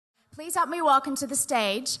Please help me welcome to the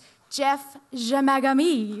stage, Jeff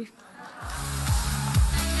Jamagami.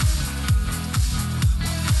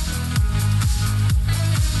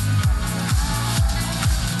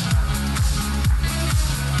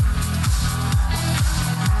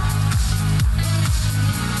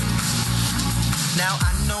 Now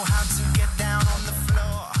I know how to get down on the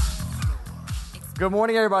floor. Good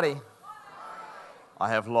morning, everybody. I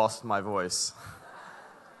have lost my voice.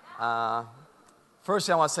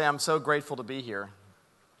 Firstly, I want to say I'm so grateful to be here.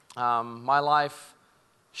 My life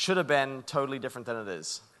should have been totally different than it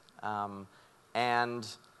is. And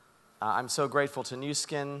I'm so grateful to New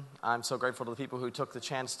Skin. I'm so grateful to the people who took the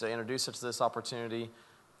chance to introduce us to this opportunity.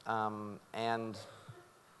 And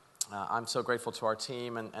I'm so grateful to our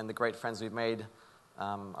team and the great friends we've made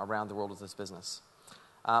around the world with this business.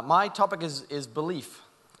 My topic is belief.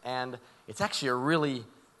 And it's actually a really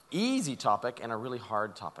easy topic and a really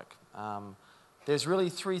hard topic. There's really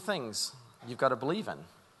three things you've got to believe in.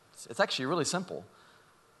 It's actually really simple.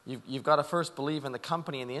 You've got to first believe in the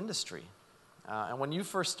company and the industry. And when you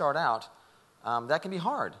first start out, that can be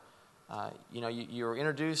hard. You're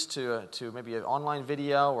introduced to maybe an online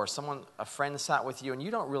video or a friend sat with you, and you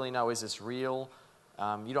don't really know, is this real?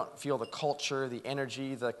 You don't feel the culture, the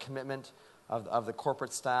energy, the commitment of the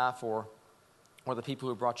corporate staff or the people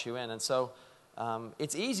who brought you in. And so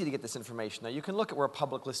it's easy to get this information. Now, you can look at we're a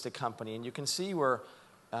public listed company, and you can see we're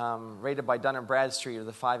rated by Dun & Bradstreet with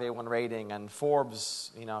a 5A1 rating, and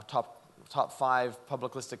Forbes, top 5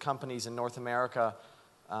 public listed companies in North America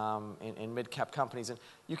in mid-cap companies. And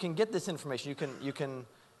you can get this information. You can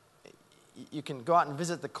go out and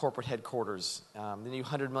visit the corporate headquarters, the new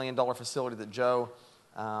 $100 million facility that Joe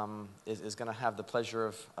is going to have the pleasure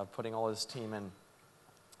of putting all his team in.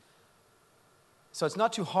 So it's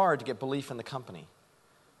not too hard to get belief in the company.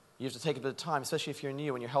 You have to take a bit of time, especially if you're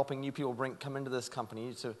new and you're helping new people come into this company. You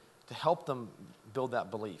need to help them build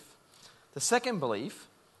that belief. The second belief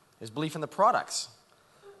is belief in the products.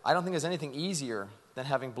 I don't think there's anything easier than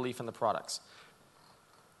having belief in the products.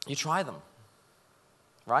 You try them,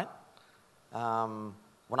 right?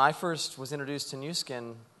 When I first was introduced to New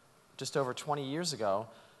Skin just over 20 years ago,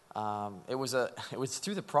 it was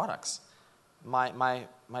through the products. My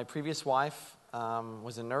previous wife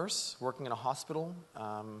was a nurse working in a hospital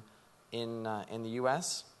in the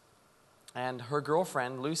U.S., and her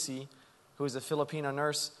girlfriend, Lucy, who was a Filipino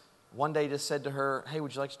nurse, one day just said to her, "Hey,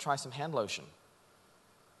 would you like to try some hand lotion?"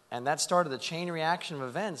 And that started the chain reaction of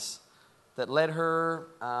events that led her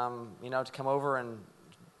to come over, and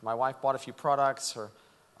my wife bought a few products, or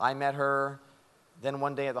I met her. Then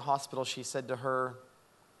one day at the hospital, she said to her,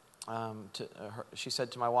 she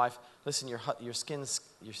said to my wife, "Listen, your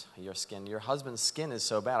husband's skin is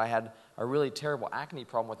so bad. I had a really terrible acne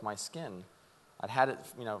problem with my skin. I'd had it,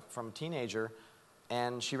 from a teenager,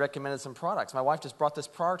 and she recommended some products. My wife just brought this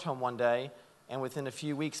product home one day, and within a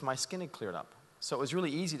few weeks, my skin had cleared up. So it was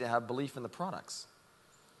really easy to have belief in the products.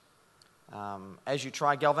 As you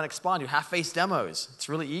try Galvanic Spa, do half-face demos. It's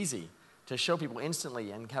really easy to show people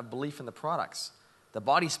instantly and have belief in the products. The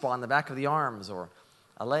body spa on the back of the arms or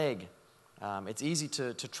a leg. It's easy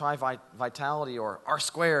to try Vitality or R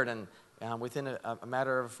squared, and within a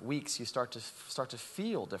matter of weeks, you start to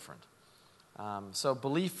feel different. So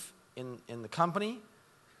belief in the company,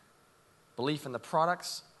 belief in the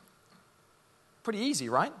products, pretty easy,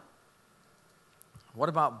 right? What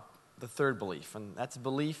about the third belief? And that's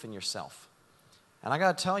belief in yourself. And I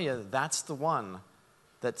got to tell you, that's the one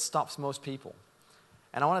that stops most people.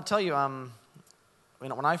 And I want to tell you,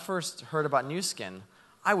 when I first heard about New Skin,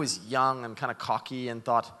 I was young and kind of cocky and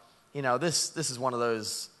thought, this is one of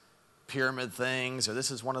those pyramid things, or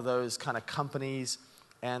this is one of those kind of companies,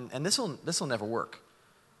 and this will never work.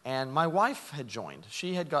 And my wife had joined.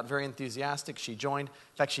 She had got very enthusiastic. She joined.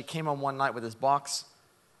 In fact, she came home one night with this box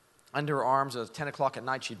under her arms. It was 10 o'clock at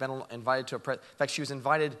night. She'd been invited to in fact, she was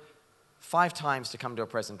invited 5 times to come to a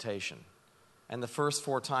presentation. And the first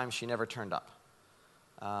 4 times, she never turned up.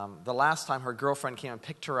 The last time, her girlfriend came and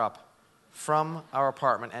picked her up from our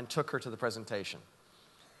apartment and took her to the presentation.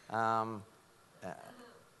 Don't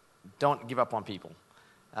give up on people.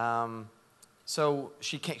 So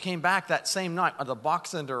she came back that same night with a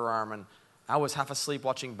box under her arm, and I was half asleep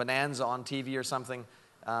watching Bonanza on TV or something.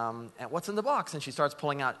 And what's in the box? And she starts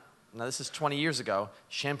pulling out, now this is 20 years ago,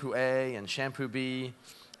 shampoo A and shampoo B,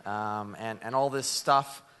 and all this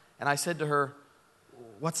stuff. And I said to her,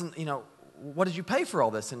 what did you pay for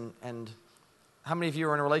all this? And how many of you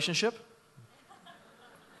are in a relationship?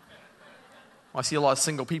 Well, I see a lot of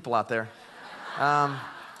single people out there.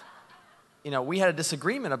 We had a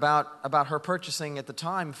disagreement about her purchasing at the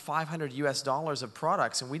time $500 of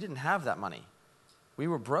products, and we didn't have that money. we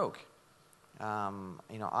were broke.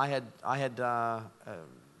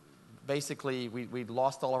 Basically, we'd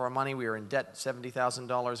lost all of our money. We were in debt,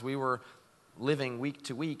 $70,000. We were living week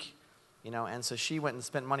to week, and so she went and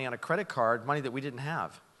spent money on a credit card, money that we didn't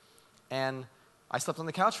have. And I slept on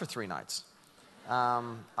the couch for 3 nights.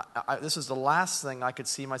 This was the last thing I could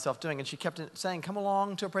see myself doing. And she kept saying, come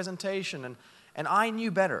along to a presentation. And I knew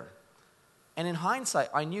better. And in hindsight,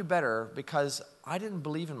 I knew better because I didn't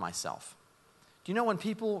believe in myself. Do you know when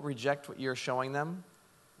people reject what you're showing them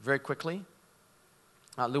very quickly?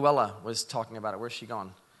 Luella was talking about it. Where's she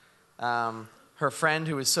gone? Her friend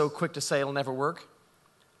who was so quick to say it'll never work.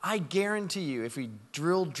 I guarantee you, if we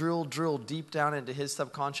drill deep down into his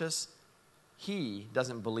subconscious, he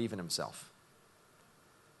doesn't believe in himself.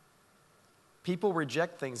 People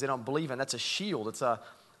reject things they don't believe in. That's a shield. It's a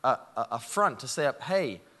front to say,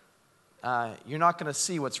 hey, you're not going to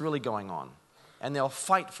see what's really going on. And they'll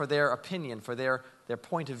fight for their opinion, for their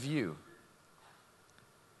point of view.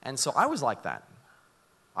 And so I was like that.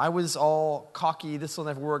 I was all cocky, this will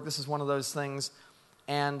never work, this is one of those things.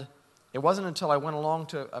 And it wasn't until I went along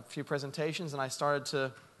to a few presentations and I started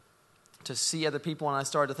to see other people and I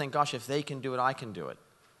started to think, gosh, if they can do it, I can do it.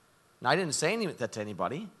 Now, I didn't say that to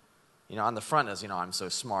anybody. On the front is, I'm so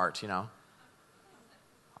smart,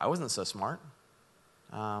 I wasn't so smart.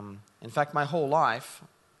 In fact, my whole life,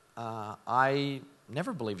 I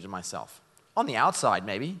never believed in myself. On the outside,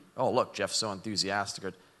 maybe. Oh, look, Jeff's so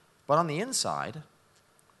enthusiastic. But on the inside,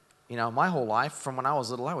 my whole life, from when I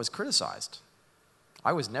was little, I was criticized.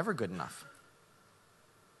 I was never good enough.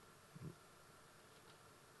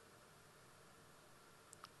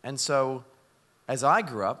 And so, as I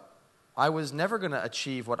grew up, I was never going to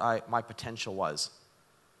achieve what my potential was.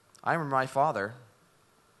 I remember my father,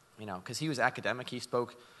 because he was academic, he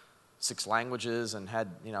spoke 6 languages and had,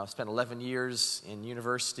 spent 11 years in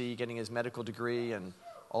university getting his medical degree and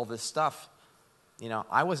all this stuff.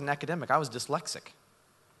 I wasn't academic, I was dyslexic.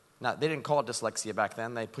 Now, they didn't call it dyslexia back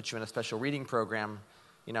then. They put you in a special reading program,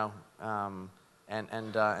 and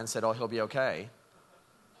said, oh, he'll be okay,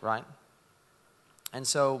 right? And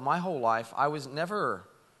so my whole life, I was never,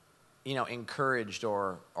 encouraged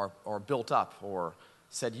or built up or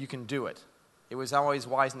said, you can do it. It was always,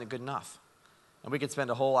 why isn't it good enough? And we could spend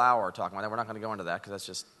a whole hour talking about that. We're not going to go into that because that's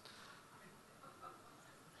just...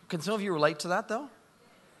 Can some of you relate to that, though?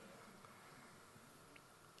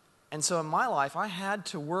 And so in my life, I had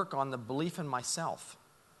to work on the belief in myself.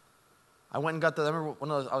 I went and got I remember one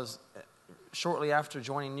of those, I was, shortly after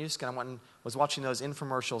joining New Skin, I went and was watching those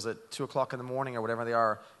infomercials at 2 o'clock in the morning or whatever they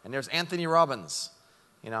are, and there's Anthony Robbins,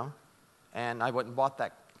 and I went and bought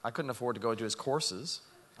that. I couldn't afford to go to his courses.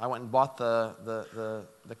 I went and bought the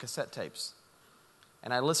cassette tapes,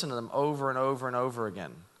 and I listened to them over and over and over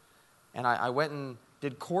again. And I went and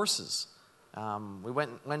did courses. We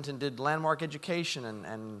went and did landmark education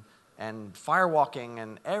and firewalking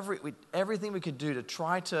and everything we could do to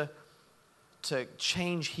try to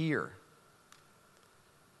change here.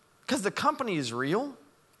 Because the company is real,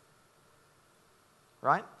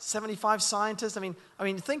 right? 75 scientists. I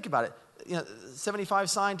mean, think about it. 75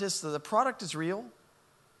 scientists. The product is real.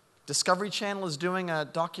 Discovery Channel is doing a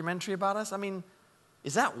documentary about us. I mean,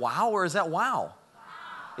 is that wow or is that wow?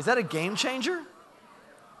 Is that a game changer?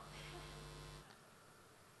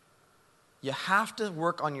 You have to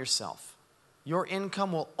work on yourself. Your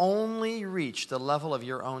income will only reach the level of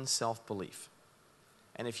your own self-belief.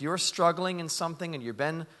 And if you're struggling in something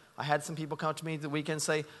and I had some people come to me the weekend and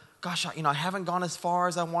say, gosh, I haven't gone as far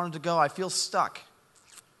as I wanted to go. I feel stuck.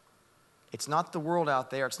 It's not the world out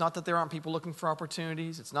there. It's not that there aren't people looking for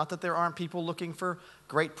opportunities. It's not that there aren't people looking for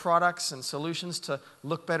great products and solutions to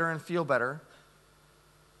look better and feel better.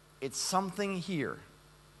 It's something here.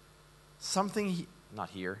 Not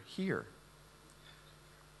here, here.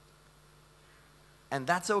 And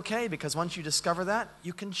that's okay, because once you discover that,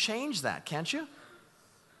 you can change that, can't you?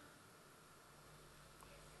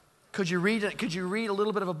 Could you read a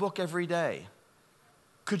little bit of a book every day?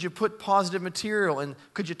 Could you put positive material and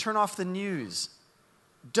could you turn off the news?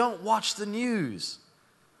 Don't watch the news.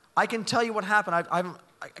 I can tell you what happened. I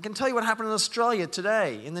can tell you what happened in Australia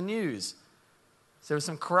today in the news. There was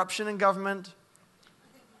some corruption in government.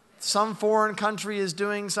 Some foreign country is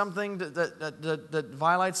doing something that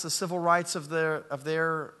violates the civil rights of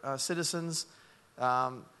their citizens.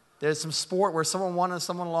 There's some sport where someone won and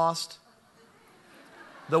someone lost.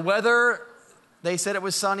 The weather, they said it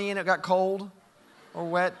was sunny and it got cold or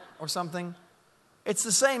wet or something. It's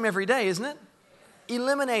the same every day, isn't it?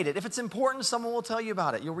 Eliminate it. If it's important, someone will tell you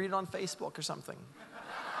about it. You'll read it on Facebook or something.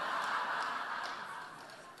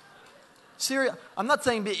 Seriously, I'm not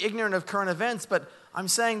saying be ignorant of current events, but I'm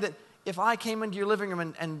saying that if I came into your living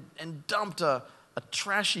room and dumped a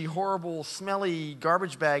trashy, horrible, smelly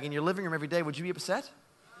garbage bag in your living room every day, would you be upset?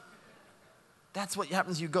 That's what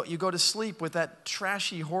happens. You go to sleep with that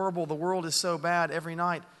trashy, horrible, the world is so bad every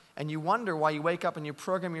night, and you wonder why you wake up and you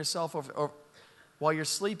program yourself while you're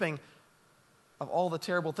sleeping of all the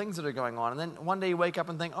terrible things that are going on. And then one day you wake up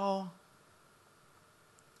and think, oh,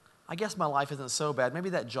 I guess my life isn't so bad. Maybe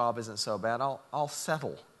that job isn't so bad. I'll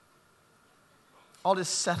settle. I'll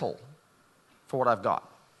just settle for what I've got.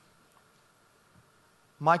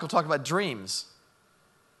 Michael talked about dreams,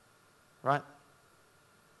 right?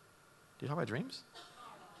 Do you talk about dreams?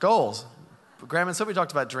 Goals. Graham and Sophie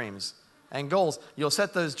talked about dreams and goals. You'll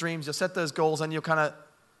set those dreams, you'll set those goals, and you'll kind of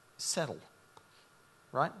settle,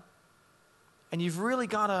 right? And you've really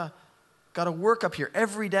got to work up here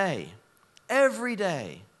every day, every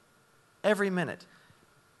minute.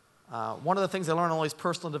 One of the things I learned on all these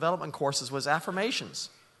personal development courses was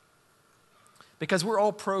affirmations, because we're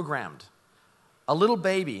all programmed. A little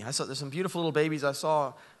baby, there's some beautiful little babies. I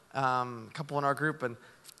saw a couple in our group,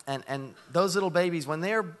 and those little babies, when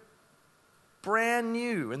they're brand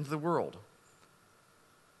new into the world,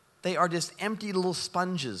 they are just empty little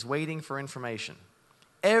sponges waiting for information.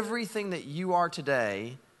 Everything that you are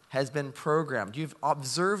today has been programmed. You've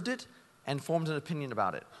observed it and formed an opinion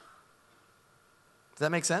about it. Does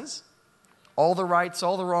that make sense? All the rights,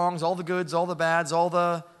 all the wrongs, all the goods, all the bads, all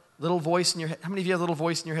the little voice in your head. How many of you have a little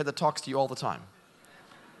voice in your head that talks to you all the time?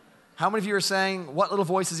 How many of you are saying, what little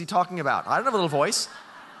voice is he talking about? I don't have a little voice.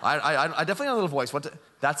 I definitely have a little voice.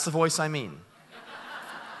 That's the voice I mean.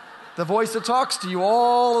 The voice that talks to you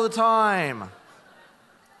all the time.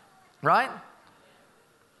 Right?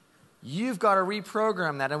 You've got to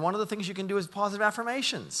reprogram that. And one of the things you can do is positive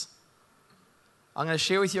affirmations. I'm going to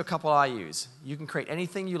share with you a couple I use. You can create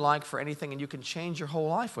anything you like for anything, and you can change your whole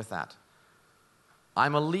life with that.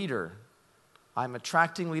 I'm a leader. I'm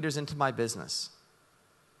attracting leaders into my business.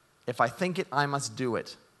 If I think it, I must do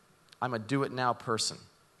it. I'm a do-it-now person.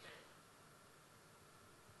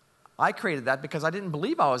 I created that because I didn't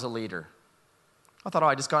believe I was a leader. I thought,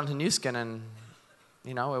 I just got into New Skin and,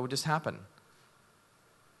 it would just happen.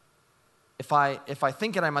 If I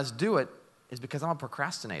think it, I must do it, is because I'm a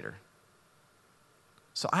procrastinator.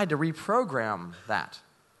 So I had to reprogram that.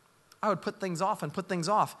 I would put things off and put things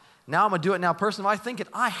off. Now I'm a do-it-now person. If I think it,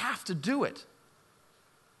 I have to do it.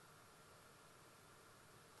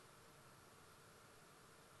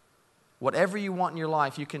 Whatever you want in your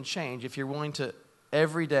life, you can change if you're willing to,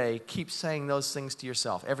 every day, keep saying those things to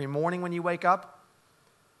yourself. Every morning when you wake up,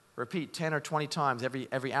 repeat 10 or 20 times.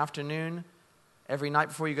 Every afternoon, every night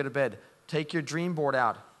before you go to bed. Take your dream board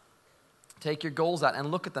out. Take your goals out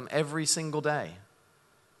and look at them every single day.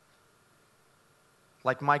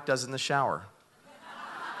 Like Mike does in the shower.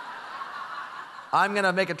 I'm going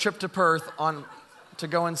to make a trip to Perth to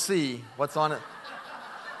go and see what's on it.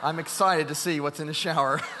 I'm excited to see what's in the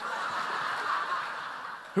shower.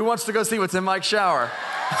 Who wants to go see what's in Mike's shower?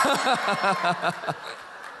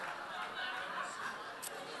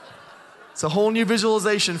 It's a whole new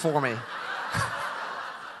visualization for me.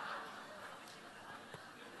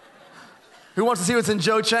 Who wants to see what's in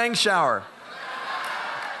Joe Chang's shower?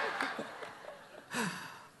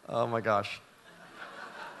 Oh my gosh.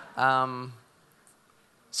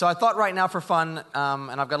 So I thought right now for fun,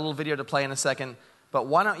 and I've got a little video to play in a second, but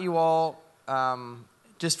why don't you all,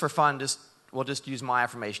 just for fun, we'll just use my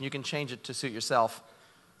affirmation. You can change it to suit yourself.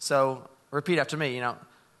 So repeat after me,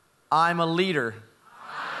 I'm a leader.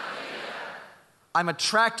 I'm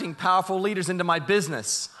attracting powerful leaders into my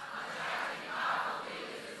business.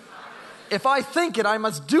 If I think it, I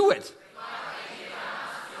must do it.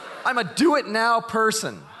 I'm a do-it-now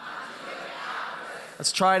person.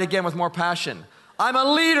 Let's try it again with more passion. I'm a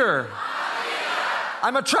leader.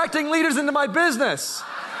 I'm attracting leaders into my business.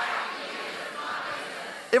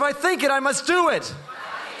 If I think it, I must do it.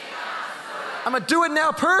 I'm a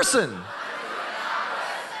do-it-now person.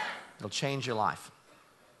 It'll change your life.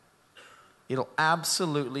 It'll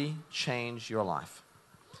absolutely change your life.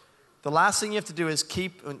 The last thing you have to do is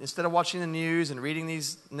instead of watching the news and reading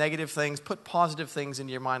these negative things, put positive things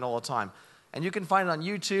into your mind all the time. And you can find it on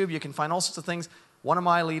YouTube. You can find all sorts of things. One of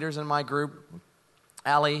my leaders in my group,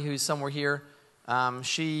 Allie, who's somewhere here,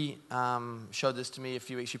 she showed this to me a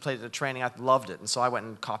few weeks. She played it at a training. I loved it, and so I went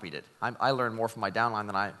and copied it. I learned more from my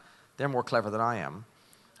downline than they're more clever than I am.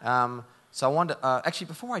 So I wanted to, actually,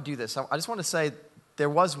 before I do this, I just want to say there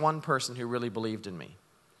was one person who really believed in me,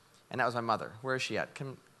 and that was my mother. Where is she at?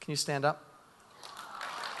 Can you stand up?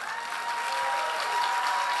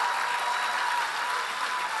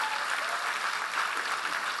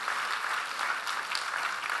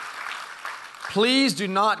 Please do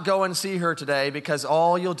not go and see her today, because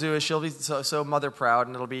all you'll do is she'll be so mother proud,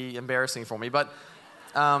 and it'll be embarrassing for me. But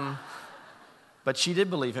she did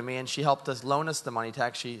believe in me, and she helped us, loan us the money to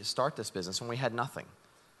actually start this business when we had nothing.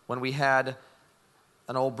 When we had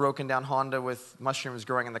an old broken down Honda with mushrooms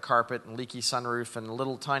growing in the carpet and leaky sunroof and a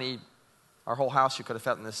little tiny, our whole house you could have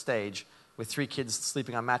felt in this stage, with 3 kids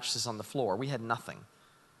sleeping on mattresses on the floor. We had nothing.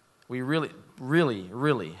 We really, really,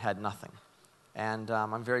 really had nothing. And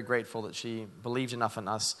I'm very grateful that she believed enough in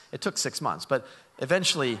us. It took 6 months, but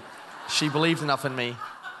eventually she believed enough in me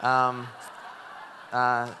to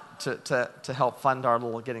help fund our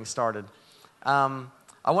little getting started.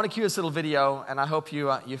 I want to cue this little video, and I hope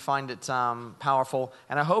you find it powerful,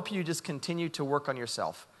 and I hope you just continue to work on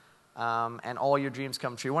yourself, and all your dreams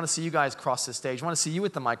come true. I want to see you guys cross the stage. I want to see you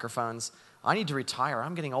with the microphones. I need to retire.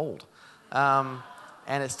 I'm getting old.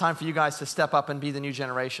 And it's time for you guys to step up and be the new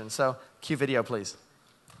generation. So, cue video, please.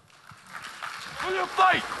 Will you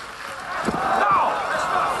fight? No!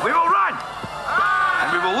 We will run!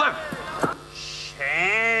 And we will live!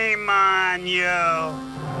 Shame on you.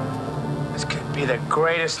 This could be the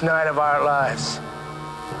greatest night of our lives.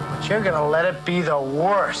 But you're gonna let it be the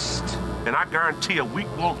worst. And I guarantee a week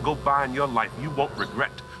won't go by in your life you won't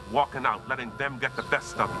regret walking out, letting them get the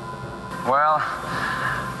best of you. Well,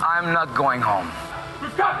 I'm not going home.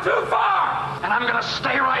 We've got too far! And I'm gonna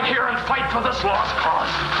stay right here and fight for this lost cause.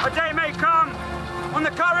 A day may come when the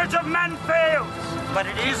courage of men fails, but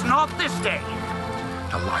it is not this day.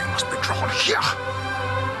 The line must be drawn here.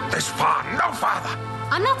 This far, no farther.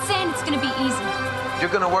 I'm not saying it's gonna be easy. You're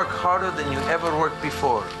gonna work harder than you ever worked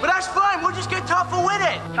before. But that's fine, we'll just get tougher with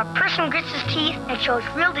it. If a person grits his teeth and shows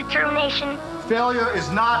real determination, failure is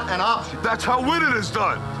not an option. That's how winning is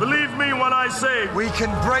done. Believe me when I say We can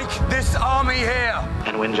break this army here.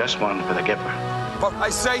 And win just one for the Gipper. But I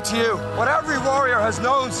say to you, what every warrior has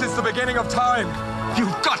known since the beginning of time,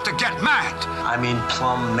 you've got to get mad. I mean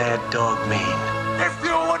plumb mad dog mean. If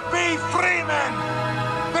you would be free men,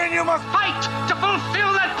 then you must Fight to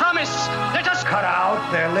fulfill that promise. Let us cut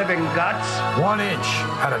out their living guts 1 inch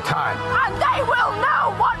at a time. And they will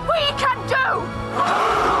know what we can do.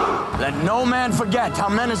 Let no man forget how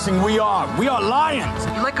menacing we are. We are lions.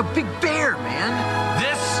 You're like a big bear, man.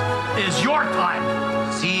 This is your time.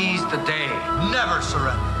 Seize the day. Never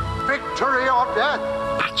surrender. Victory or death.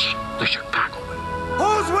 That's the Chicago way.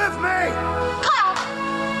 Who's with me? Clap!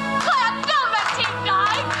 Clap! Don't let him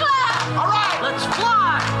die! Clap! All right, let's fly.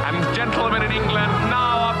 and gentlemen in England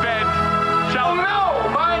now abed shall know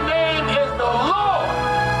my name is the Lord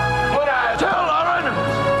when I tell our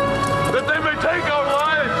enemies that they may take our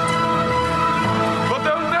lives, but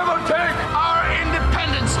they'll never take our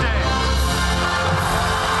Independence Day.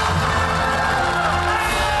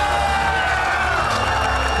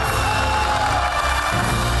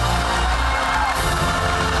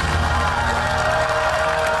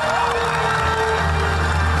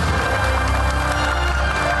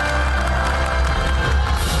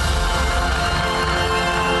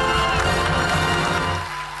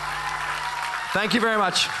 Thank you very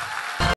much.